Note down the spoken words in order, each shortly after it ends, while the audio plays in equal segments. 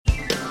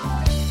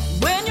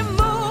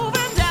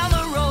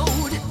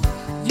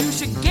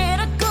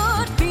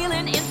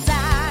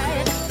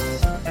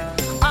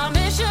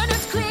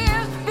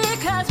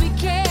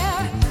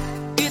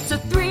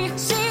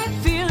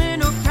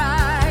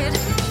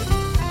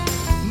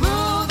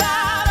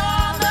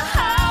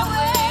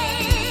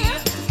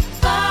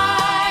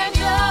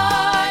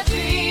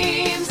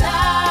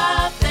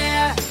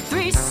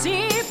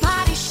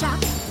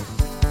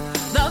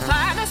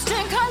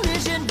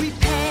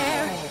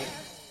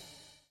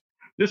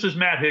This is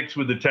Matt Hicks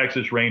with the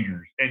Texas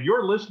Rangers, and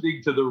you're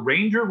listening to the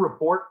Ranger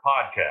Report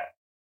podcast.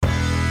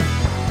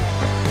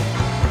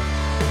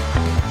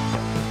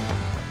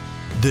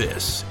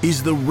 This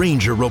is the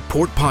Ranger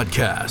Report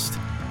podcast.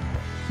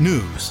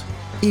 News,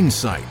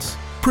 insights,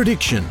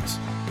 predictions,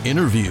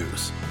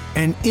 interviews,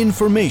 and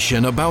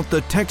information about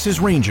the Texas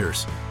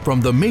Rangers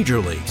from the major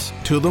leagues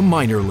to the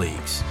minor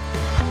leagues.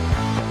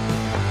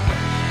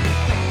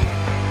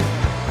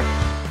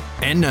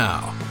 And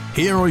now,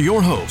 here are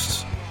your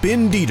hosts,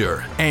 Ben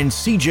Dieter and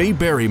CJ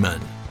Berryman.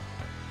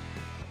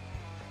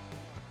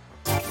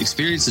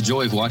 Experience the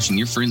joy of watching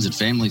your friends and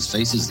family's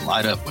faces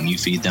light up when you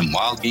feed them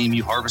wild game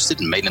you harvested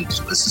and made into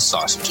delicious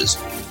sausages,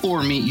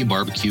 or meat you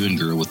barbecue and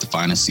grill with the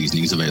finest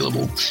seasonings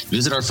available.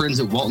 Visit our friends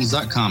at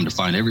Waltons.com to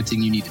find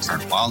everything you need to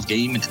turn wild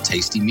game into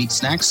tasty meat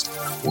snacks,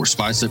 or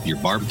spice up your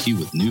barbecue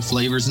with new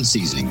flavors and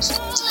seasonings.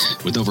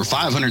 With over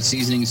 500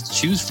 seasonings to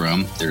choose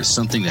from, there's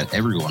something that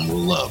everyone will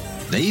love.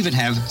 They even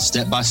have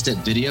step-by-step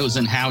videos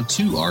and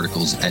how-to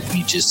articles at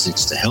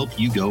Meatgistics to help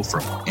you go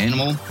from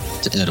animal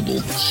to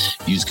edible.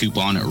 Use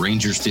coupon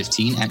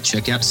Rangers15 at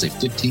checkout to save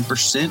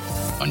 15%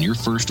 on your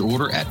first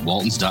order at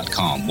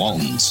Waltons.com.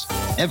 Waltons,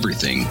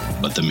 everything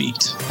but the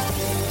meat.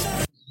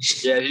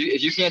 Yeah,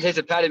 if you can't taste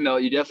a patty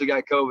melt, you definitely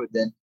got COVID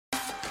then.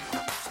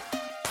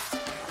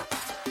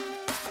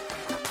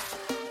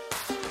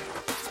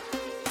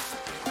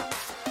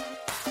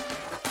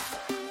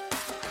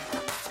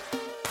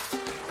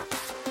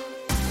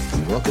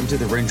 Welcome to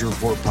the Ranger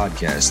Report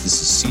podcast.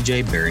 This is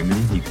CJ Berryman.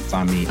 You can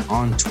find me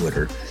on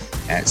Twitter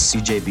at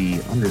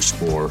CJB_RR.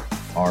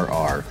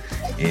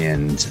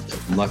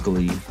 And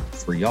luckily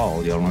for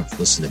y'all don't have to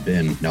listen to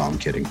Ben. No, I'm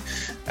kidding.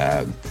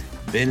 Ben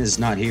is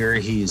not here.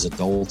 He is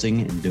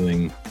adulting and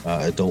doing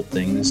adult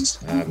things,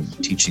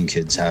 teaching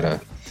kids how to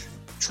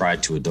try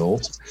to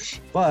adult.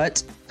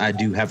 But I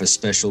do have a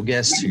special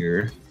guest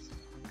here,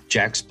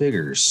 Jack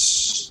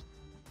Spiggers.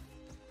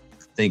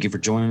 Thank you for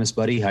joining us,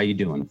 buddy. How you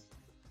doing?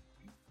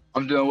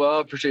 I'm doing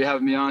well. Appreciate you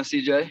having me on,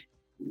 CJ.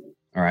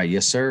 All right.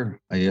 Yes, sir.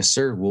 Yes,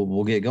 sir.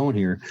 We'll get going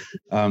here.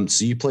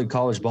 So you played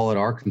college ball at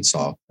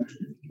Arkansas.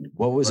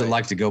 What was it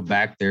like to go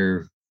back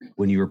there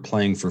when you were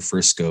playing for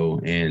Frisco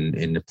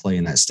and to play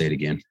in that state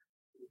again?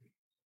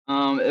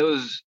 That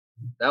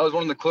was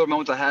one of the clear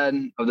moments I had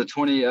of the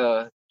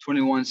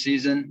 2021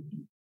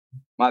 season.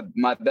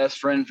 My best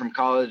friend from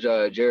college,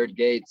 Jared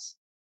Gates,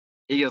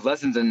 he gives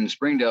lessons in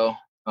Springdale.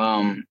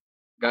 Got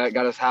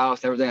his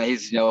house, everything.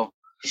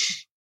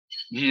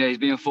 He's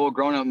being full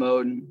grown-up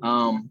mode.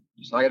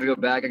 So I got to go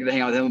back. I got to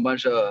hang out with him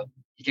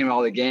he came to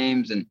all the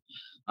games, and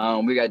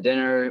we got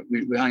dinner.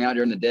 We hung out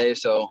during the day.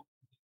 So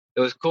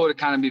it was cool to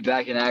kind of be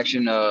back in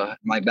action,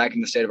 back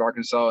in the state of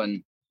Arkansas,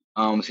 and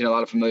seeing a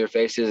lot of familiar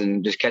faces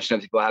and just catching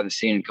up with people I haven't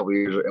seen in a couple of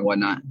years and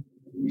whatnot.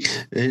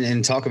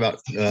 And talk about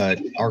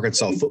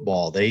Arkansas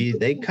football.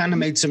 They kind of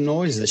made some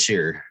noise this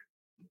year.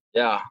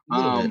 Yeah.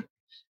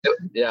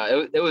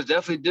 It was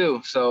definitely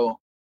due. So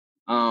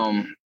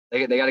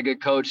they got a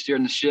good coach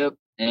steering the ship.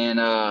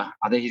 And I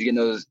think he's getting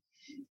those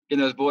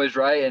boys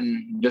right,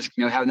 and just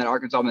having that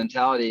Arkansas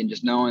mentality and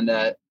just knowing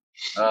that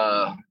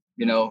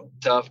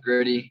tough,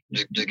 gritty,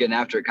 just getting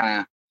after it,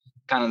 kind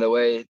of the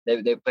way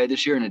they played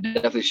this year, and it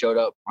definitely showed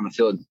up on the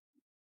field.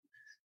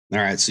 All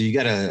right, so you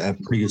got a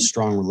pretty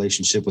strong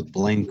relationship with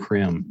Blaine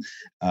Krim,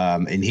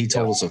 and he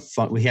told us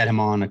we had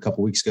him on a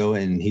couple weeks ago,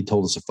 and he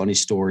told us a funny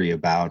story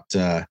about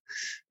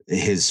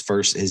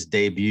his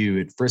debut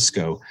at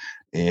Frisco,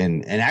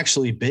 and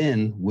actually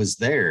Ben was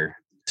there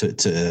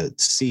to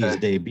see his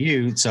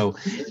debut. So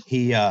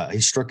he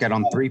struck out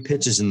on 3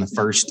 pitches in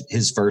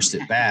his first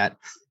at bat.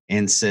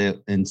 And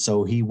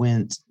so he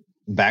went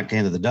back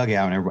into the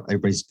dugout, and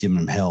everybody's giving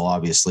him hell,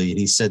 obviously. And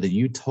he said that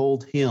you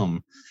told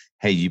him,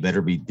 hey, you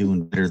better be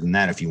doing better than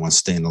that if you want to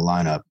stay in the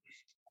lineup.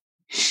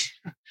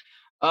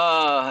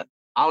 I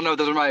don't know if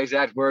those are my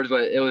exact words,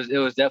 but it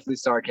was definitely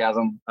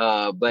sarcasm.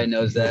 Blaine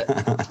knows that.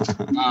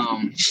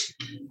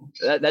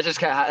 That's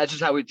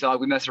just how we talk.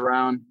 We mess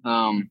around.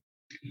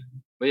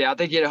 But yeah, I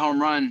think he hit a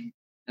home run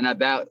in that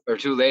bat or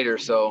 2 later.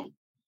 So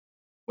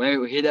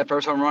when he hit that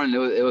first home run, it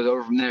was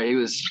over from there. He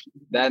was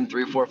batting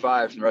 3, 4,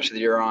 5 from the rest of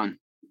the year on.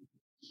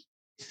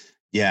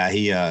 Yeah,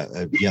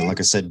 like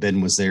I said,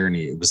 Ben was there, and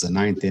it was the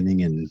 9th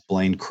inning, and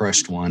Blaine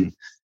crushed one.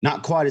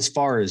 Not quite as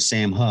far as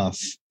Sam Huff,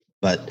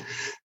 but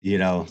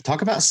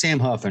talk about Sam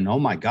Huff, and oh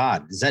my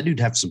God, does that dude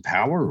have some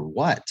power or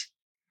what?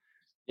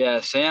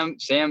 Yeah,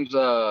 Sam's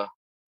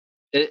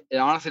it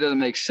honestly doesn't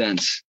make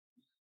sense.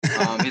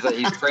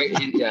 He's great.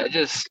 He'll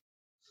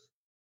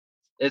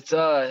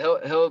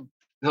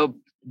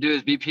do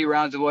his BP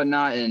rounds and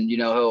whatnot, and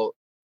you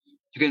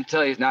can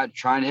tell he's not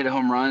trying to hit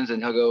home runs,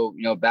 and he'll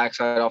go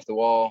backside off the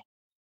wall,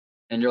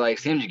 and you're like,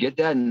 Sam, did you get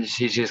that? And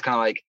he's just kind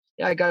of like,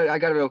 yeah, I got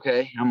it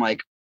okay. I'm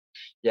like,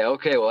 yeah,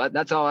 okay, well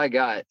that's all I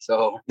got.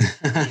 So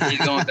he's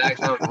going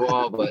backside off the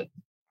wall, but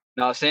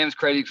no, Sam's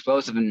crazy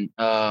explosive, and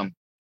him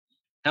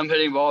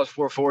hitting balls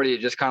 440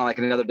 is just kind of like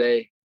another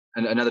day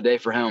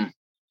for him.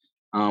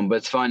 But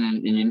it's fun,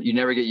 and you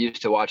never get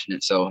used to watching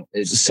it. So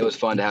it was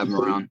fun to have him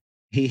around.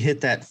 he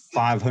hit that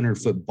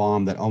 500-foot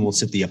bomb that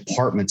almost hit the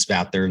apartments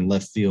out there in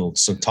left field.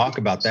 So talk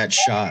about that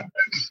shot.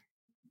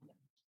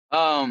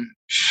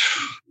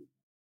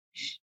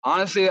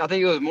 Honestly, I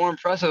think it was more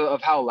impressive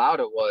of how loud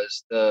it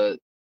was. The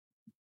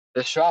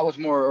shot was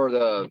more, or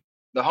the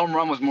home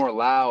run was more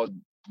loud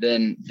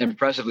than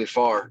impressively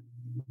far.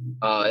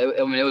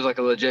 It was like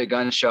a legit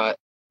gunshot.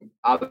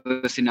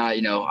 Obviously not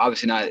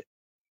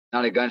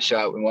a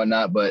gunshot and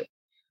whatnot, but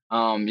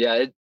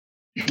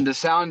the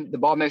sound the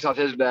ball makes off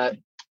his bat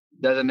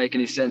doesn't make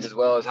any sense, as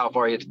well as how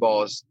far he hits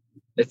balls.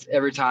 It's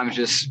every time it's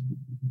just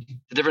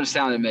a different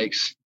sound it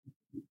makes.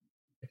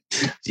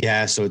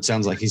 Yeah, so it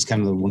sounds like he's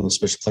kind of one of those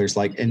special players.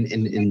 Like, and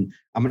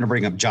I'm going to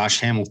bring up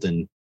Josh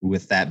Hamilton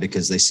with that,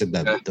 because they said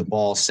that the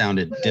ball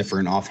sounded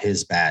different off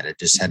his bat. It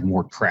just had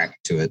more crack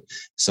to it.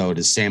 So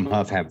does Sam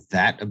Huff have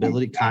that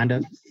ability, kind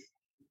of?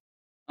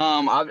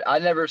 I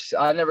never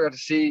got to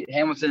see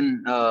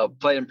Hamilton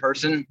play in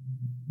person.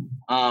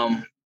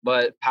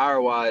 But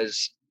power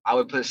wise, I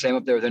would put Sam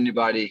up there with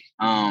anybody.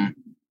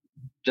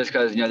 Just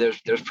because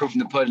there's proof in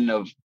the pudding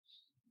of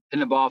hitting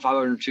the ball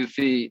 502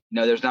 feet.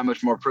 There's not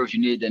much more proof you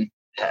need than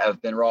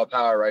raw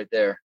power right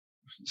there.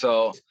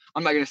 So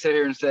I'm not going to sit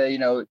here and say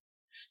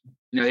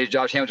he's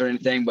Josh Hamilton or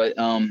anything, but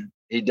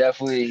he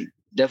definitely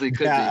could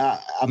be.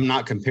 I'm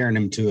not comparing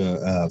him to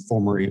a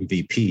former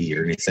MVP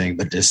or anything,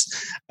 but just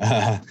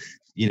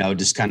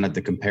just kind of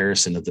the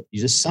comparison of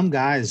just some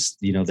guys,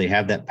 they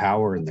have that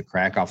power and the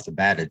crack off the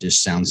bat. It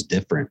just sounds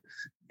different.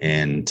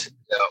 And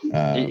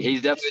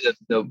he's definitely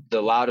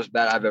the loudest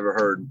bat I've ever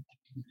heard.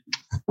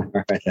 All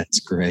right, that's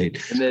great.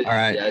 All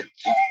right, yeah,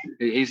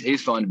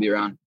 he's fun to be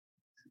around.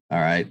 All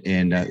right,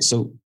 and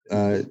so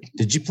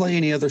did you play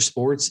any other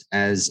sports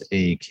as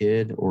a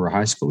kid or a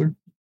high schooler?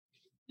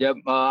 Yep,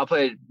 I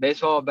played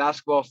baseball,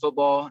 basketball,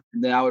 football,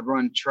 and then I would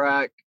run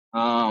track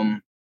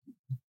all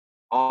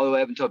the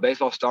way up until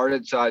baseball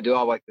started. So I do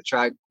all like the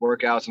track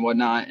workouts and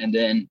whatnot, and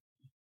then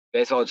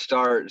baseball would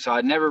start. So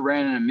I never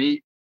ran in a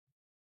meet,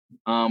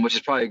 which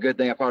is probably a good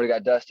thing. I probably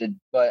got dusted,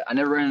 but I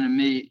never ran in a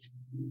meet.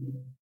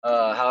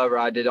 However,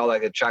 I did all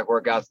like the track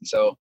workouts, and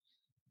so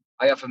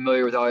I got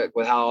familiar with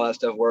how all that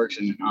stuff works,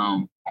 and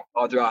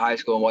all throughout high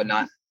school and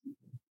whatnot.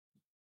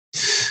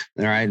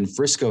 All right, and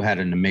Frisco had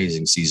an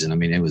amazing season. I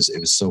mean, it was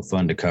so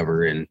fun to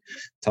cover, and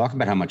talk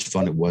about how much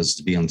fun it was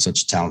to be on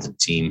such a talented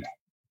team.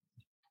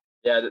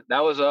 Yeah,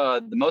 that was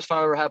the most fun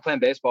I ever had playing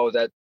baseball was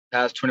that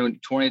past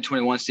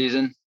 2021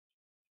 season.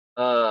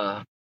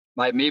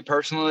 Like me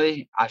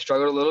personally, I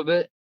struggled a little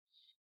bit,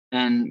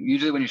 and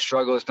usually when you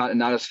struggle, it's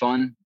not as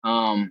fun.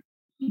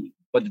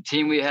 But the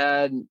team we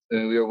had,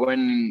 we were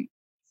winning.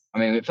 I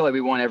mean, it felt like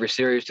we won every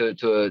series to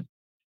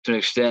an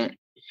extent.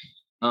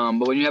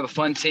 But when you have a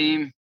fun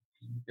team,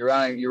 you're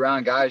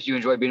around guys you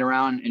enjoy being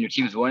around, and your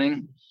team's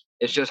winning,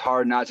 it's just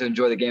hard not to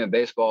enjoy the game of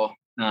baseball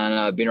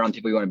and being around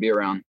people you want to be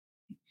around.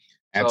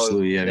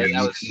 Absolutely.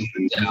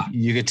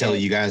 You could tell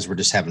you guys were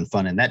just having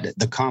fun, and that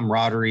the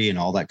camaraderie and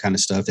all that kind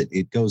of stuff,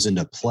 it goes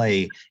into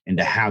play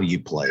into how you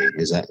play.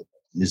 Is that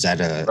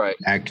a right.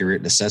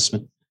 accurate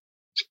assessment?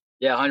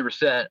 Yeah,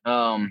 100%.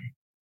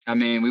 I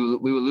mean, we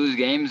would lose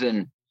games, and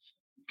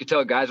you could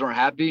tell guys weren't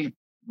happy,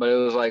 but it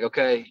was like,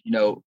 okay,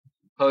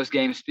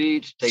 post-game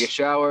speech, take a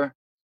shower.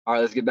 All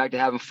right, let's get back to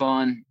having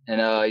fun, and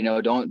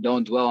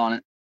don't dwell on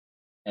it.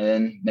 And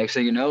then next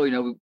thing you know,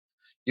 we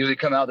usually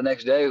come out the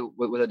next day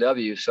with a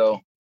W. So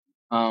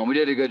we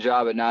did a good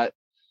job at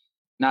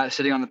not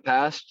sitting on the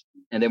past,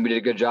 and then we did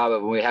a good job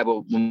of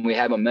when we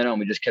had momentum,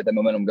 we just kept that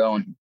momentum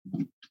going.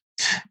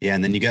 Yeah,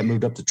 and then you got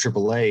moved up to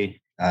AAA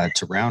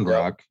to Round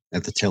Rock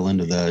at the tail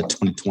end of the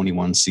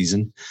 2021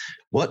 season.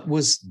 What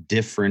was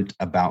different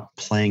about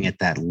playing at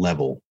that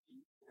level?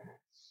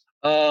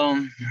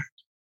 So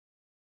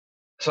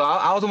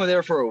I was only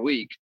there for a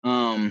week.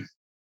 So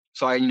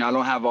I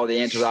don't have all the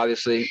answers,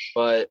 obviously,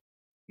 but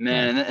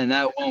man, in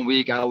that 1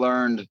 week I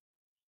learned,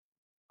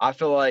 I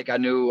feel like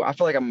I'm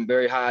a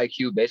very high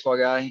IQ baseball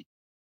guy.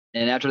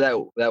 And after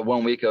that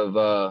 1 week of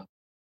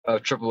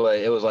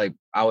AAA, it was like,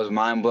 I was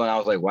mind blown. I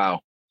was like,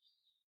 wow.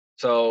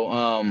 So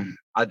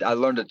I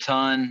learned a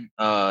ton.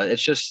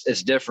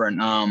 It's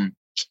different.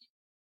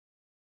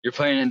 You're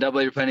playing in AA,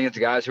 you're playing against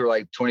the guys who are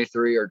like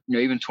 23 or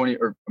even 20,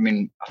 or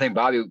I think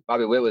Bobby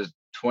Witt was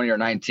 20 or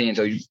 19.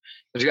 So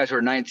there's guys who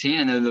are 19,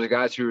 and then there's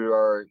guys who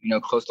are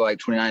close to like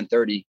 29,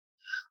 30.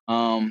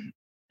 And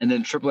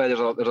then AAA,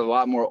 there's a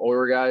lot more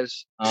older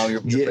guys.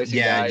 You're facing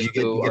guys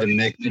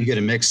you get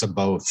a mix of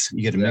both.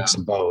 You get a mix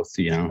of both.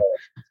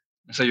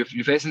 So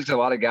you're facing a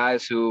lot of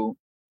guys who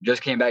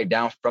just came back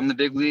down from the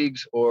big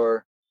leagues,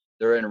 or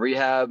they're in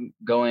rehab,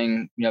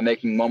 going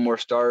making one more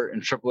start in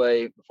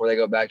AAA before they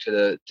go back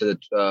to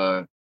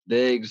the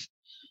bigs.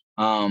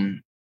 So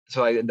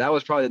that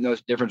was probably the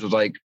most difference. Was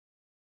like,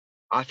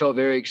 I felt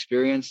very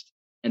experienced,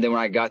 and then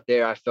when I got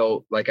there, I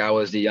felt like I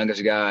was the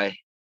youngest guy,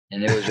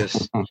 and it was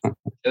just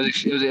it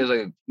was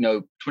like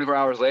 24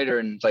 hours later,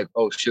 and it's like,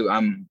 oh shoot,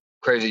 I'm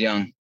crazy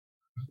young.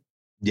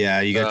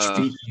 Yeah, you got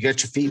your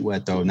feet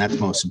wet though, and that's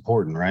most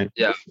important, right?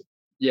 Yeah.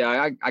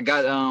 I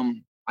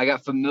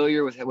got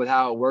familiar with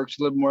how it works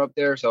a little more up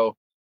there, so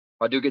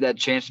I do get that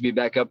chance to be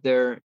back up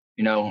there,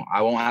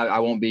 I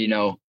won't be,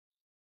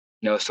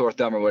 sore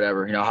thumb or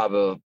whatever.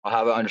 I'll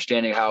have an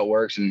understanding of how it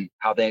works and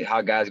how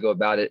guys go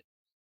about it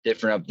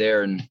different up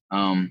there. And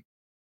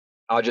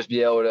I'll just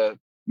be able to,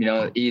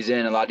 ease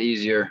in a lot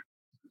easier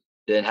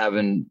than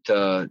having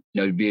to,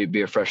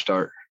 be a fresh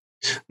start.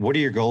 What are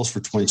your goals for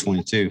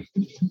 2022?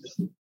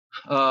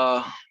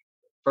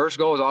 First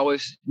goal is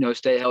always,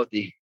 stay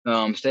healthy.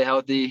 Stay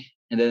healthy.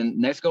 And then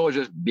next goal is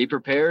just be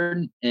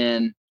prepared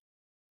and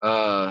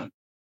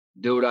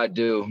do what I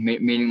do.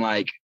 Meaning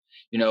like,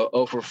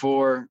 0 for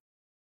 4,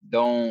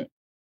 don't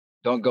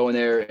go in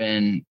there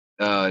and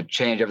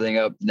change everything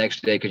up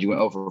next day because you went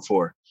 0 for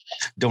 4.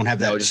 Don't have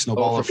that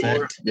snowball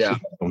effect. Yeah.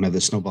 Don't have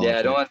the snowball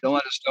effect. Don't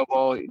let it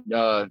snowball.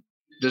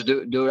 Just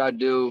do what I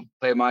do,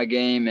 play my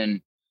game,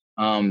 and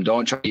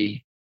don't try to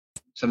be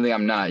something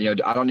I'm not.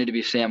 I don't need to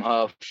be Sam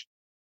Huff.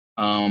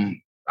 I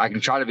can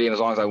try to be him as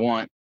long as I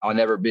want. I'll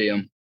never be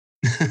him.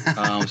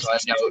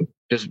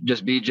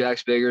 Just be Jack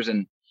Spiggers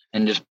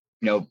and just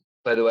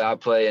play the way I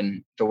play,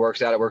 and if it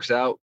works out, it works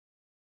out,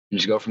 and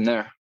just go from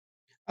there.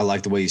 I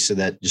like the way you said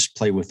that. Just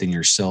play within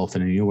yourself.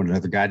 And you know what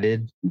another guy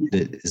did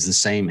that is the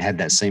same, had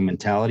that same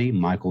mentality?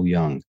 Michael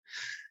Young.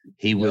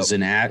 He was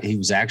he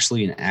was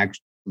actually an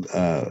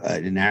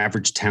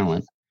average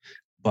talent,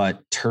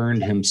 but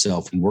turned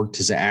himself and worked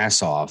his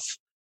ass off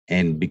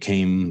and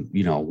became,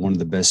 one of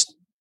the best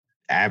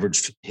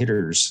average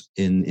hitters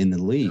in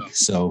the league. Yeah.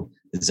 So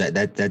is that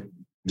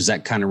does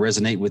that kind of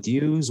resonate with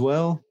you as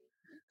well?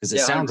 Because it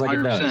sounds like 100%.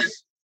 It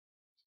does.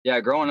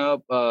 Yeah, growing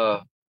up,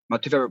 my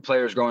two favorite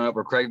players growing up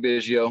were Craig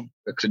Biggio,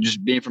 because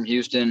just being from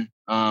Houston,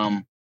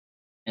 and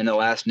the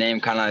last name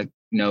kind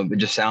of, it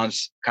just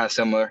sounds kind of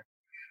similar.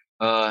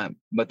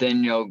 But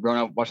then, growing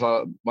up, watch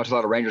a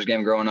lot of Rangers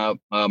game growing up.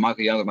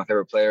 Michael Young was my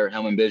favorite player,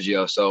 him and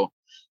Biggio. So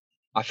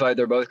I feel like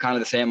they're both kind of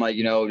the same, like,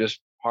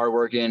 just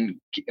hardworking,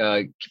 keep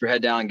your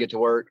head down and get to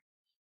work,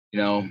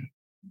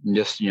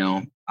 just,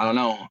 I don't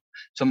know.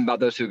 Something about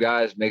those two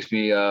guys makes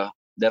me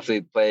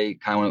definitely play,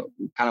 kind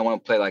of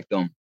want to play like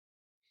them.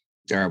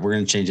 All right, we're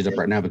going to change it up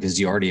right now because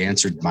you already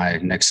answered my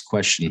next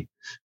question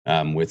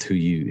with who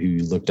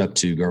you looked up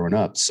to growing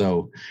up.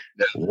 So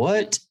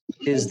what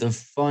is the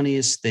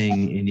funniest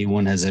thing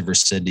anyone has ever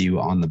said to you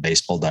on the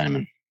baseball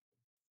diamond?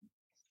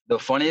 The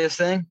funniest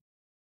thing?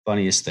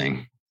 Funniest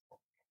thing.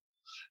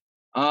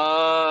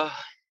 I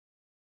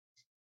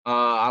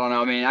don't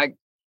know. I mean,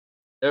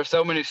 there's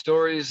so many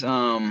stories.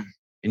 And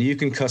you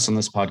can cuss on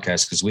this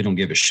podcast because we don't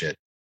give a shit.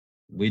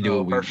 We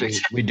do.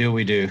 Perfect. We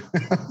do.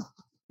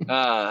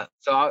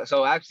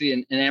 So actually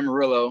in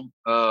Amarillo,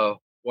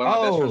 one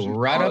of my best friends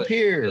right up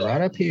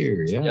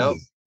here. Yeah. Yep.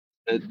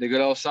 The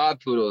good old sod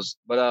poodles.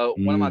 But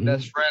one of my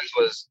best friends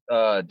was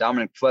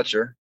Dominic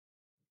Fletcher.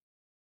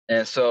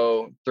 And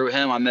so through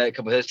him, I met a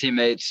couple of his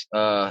teammates,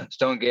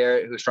 Stone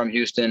Garrett, who's from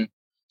Houston.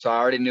 So I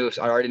already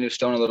knew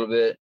Stone a little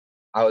bit.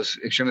 I was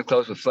extremely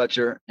close with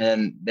Fletcher,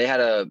 and they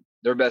had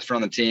their best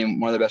friend on the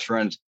team. One of their best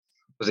friends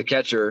was a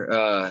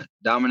catcher,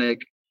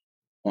 Dominic.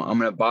 Well, I'm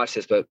gonna botch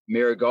this, but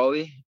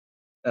Miragoli.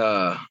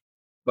 But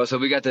so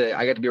I got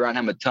to be around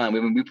him a ton.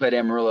 We played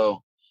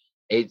Amarillo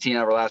 18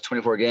 out of our last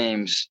 24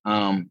 games.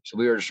 So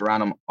we were just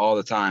around him all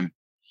the time,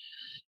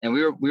 and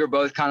we were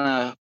both kind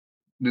of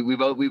we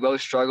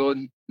both struggled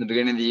in the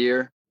beginning of the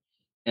year,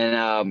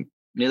 and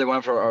neither one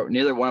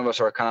of us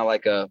are kind of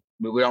like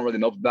we don't really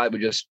mope about it. We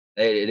just,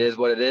 hey, it is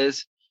what it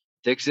is.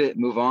 Fix it,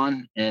 move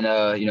on,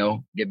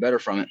 and get better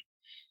from it.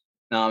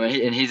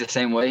 And he's the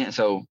same way. And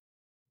so,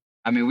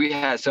 I mean, we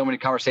had so many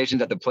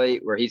conversations at the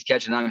plate where he's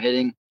catching, I'm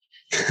hitting,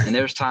 and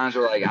there's times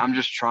where like I'm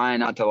just trying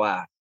not to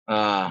laugh.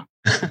 I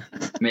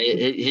mean,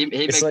 he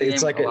makes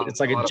it's like a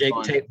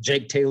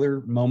Jake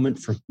Taylor moment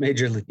from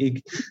Major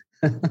League.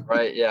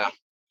 Right? Yeah.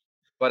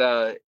 But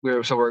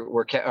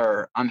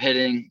I'm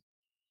hitting.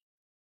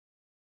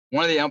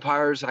 One of the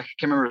umpires, I can't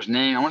remember his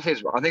name. I think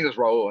it was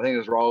Raul. I think it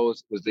was Raul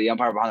was the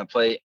umpire behind the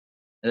plate,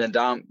 and then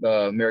Dom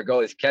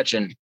Miragoli's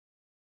catching,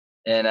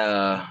 and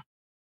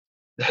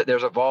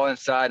there's a ball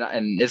inside,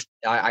 and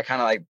I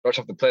kind of like brush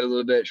off the plate a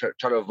little bit,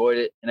 try to avoid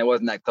it, and it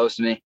wasn't that close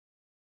to me.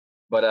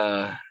 But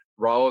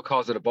Raul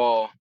calls it a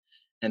ball,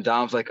 and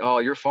Dom's like, "Oh,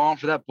 you're falling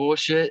for that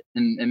bullshit."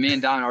 And me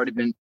and Dom had already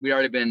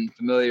been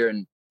familiar,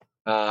 and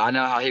I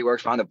know how he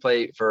works behind the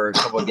plate for a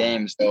couple of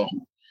games, so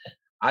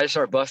I just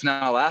started busting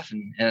out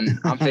laughing, and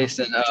I'm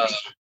facing I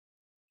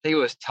think it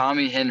was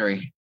Tommy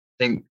Henry.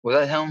 Was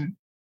that him?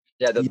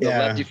 Yeah, the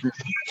lefty from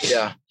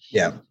yeah.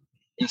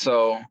 And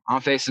so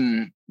I'm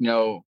facing,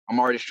 I'm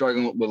already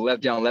struggling with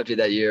lefty on lefty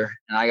that year,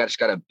 and I just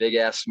got a big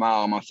ass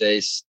smile on my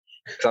face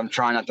because I'm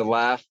trying not to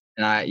laugh.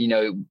 And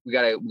we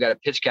got a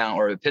pitch count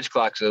or a pitch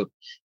clock, so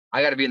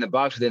I got to be in the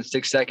box within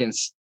 6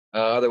 seconds,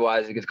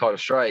 otherwise it gets called a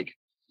strike.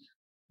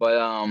 But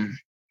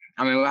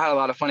I mean, we had a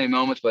lot of funny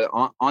moments, but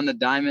on the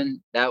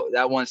diamond,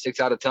 that one sticks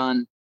out a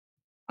ton.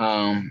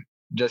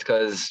 Just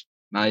because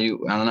I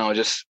don't know,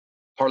 just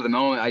part of the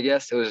moment. I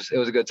guess it was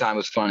a good time. It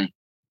was funny.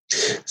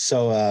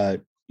 So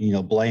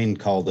Blaine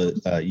called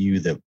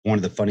you one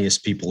of the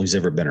funniest people he's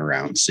ever been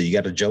around. So you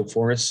got a joke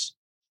for us?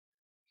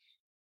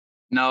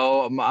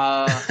 No,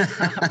 my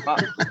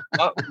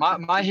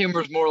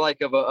humor is more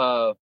like of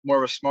a more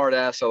of a smart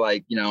ass. So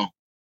like, you know,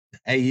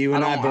 hey, you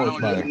and I both,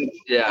 brother.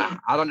 Yeah,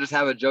 I don't just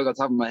have a joke on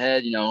top of my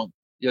head. You know,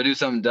 you'll do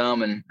something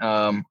dumb, and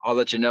I'll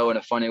let you know in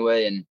a funny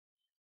way, and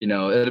you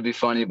know, it'll be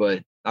funny,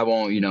 but I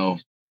won't, you know,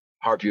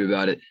 harp you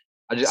about it.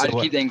 I just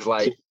keep things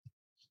light.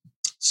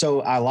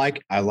 So I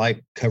like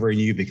covering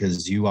you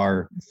because you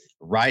are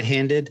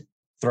right-handed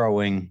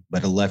throwing,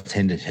 but a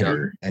left-handed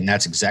hitter. And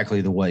that's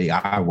exactly the way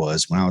I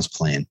was when I was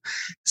playing.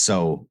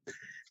 So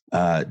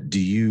do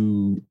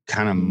you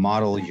kind of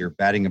model your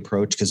batting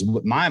approach? Because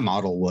my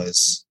model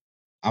was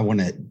I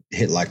want to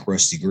hit like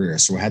Rusty Greer.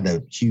 So I had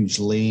the huge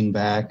lean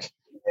back,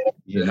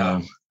 you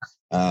know,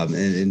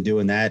 and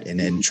doing that and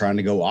then trying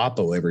to go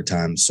oppo every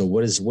time. So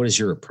what is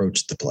your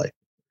approach to play?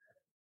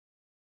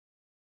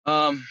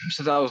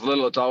 Since I was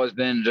little, it's always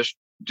been just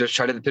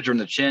try to hit the pitcher in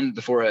the chin,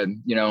 the forehead,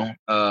 you know,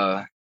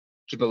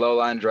 keep a low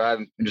line drive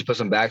and just put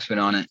some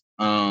backspin on it.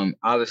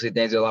 Obviously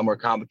things are a lot more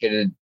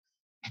complicated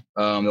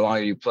the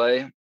longer you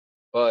play,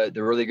 but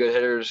the really good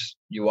hitters,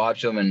 you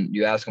watch them and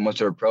you ask them what's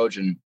their approach,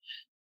 and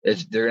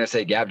they're going to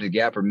say gap to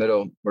gap or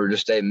middle or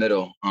just stay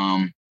middle.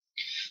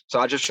 So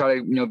I just try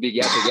to, you know, be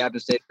gap to gap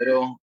and stay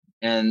middle.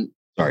 And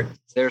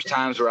there's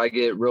times where I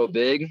get real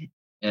big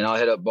and I'll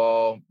hit a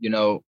ball, you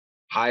know,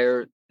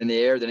 higher in the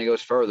air, then it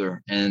goes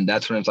further. And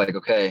that's when it's like,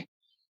 okay,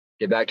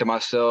 get back to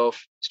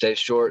myself, stay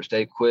short,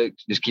 stay quick,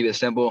 just keep it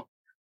simple.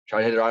 Try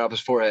to hit it right off his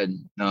forehead.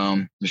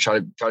 Just try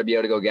to be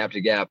able to go gap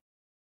to gap.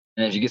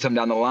 And if you get something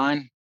down the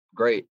line,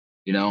 great,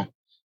 you know.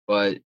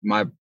 But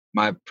my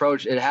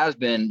approach, it has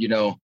been, you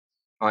know,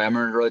 all right, I'm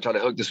going to really try to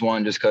hook this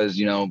one just because,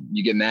 you know,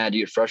 you get mad,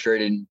 you get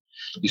frustrated,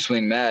 you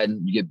swing mad,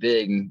 and you get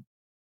big, and,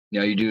 you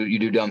know, you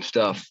do dumb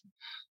stuff.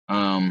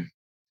 But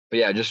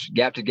yeah, just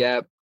gap to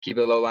gap, keep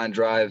it a low line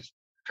drive,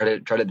 try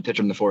to hit the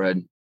pitcher in the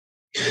forehead.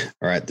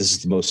 All right, this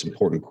is the most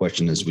important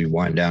question as we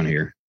wind down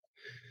here.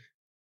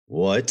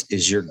 What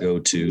is your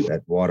go-to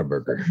at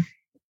Whataburger?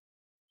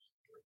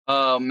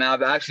 Man,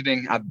 I've actually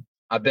been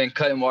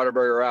cutting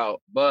Whataburger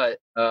out, but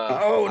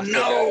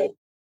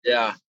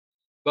yeah.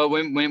 But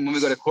when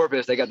we go to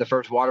Corpus, they got the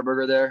first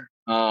Whataburger there.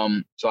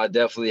 So I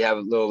definitely have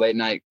a little late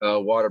night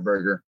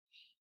Whataburger.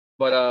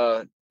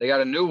 But they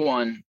got a new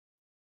one,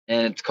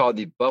 and it's called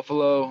the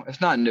Buffalo.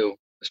 It's not new,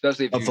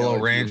 especially if Buffalo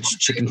Ranch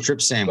chicken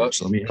strip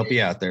sandwich. Let me help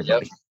you out there,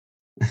 buddy.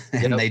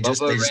 And they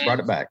just brought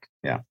it back.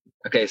 Yeah.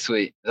 Okay,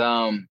 sweet.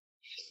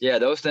 Yeah,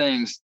 those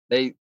things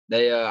they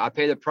I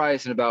pay the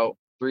price in about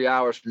 3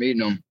 hours from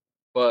eating them,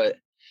 but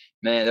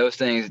man, those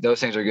things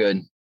are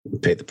good. You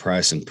pay the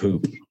price and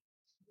poop.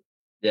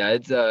 Yeah,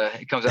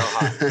 it comes out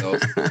hot. So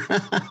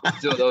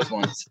still those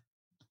ones.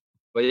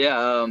 But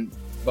yeah,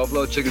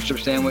 Buffalo chicken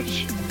strip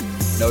sandwich,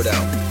 no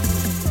doubt.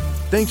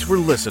 Thanks for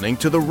listening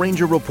to the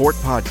Ranger Report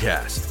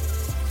podcast.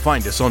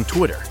 Find us on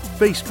Twitter,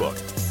 Facebook,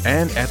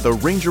 and at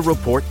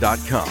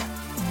therangerreport.com.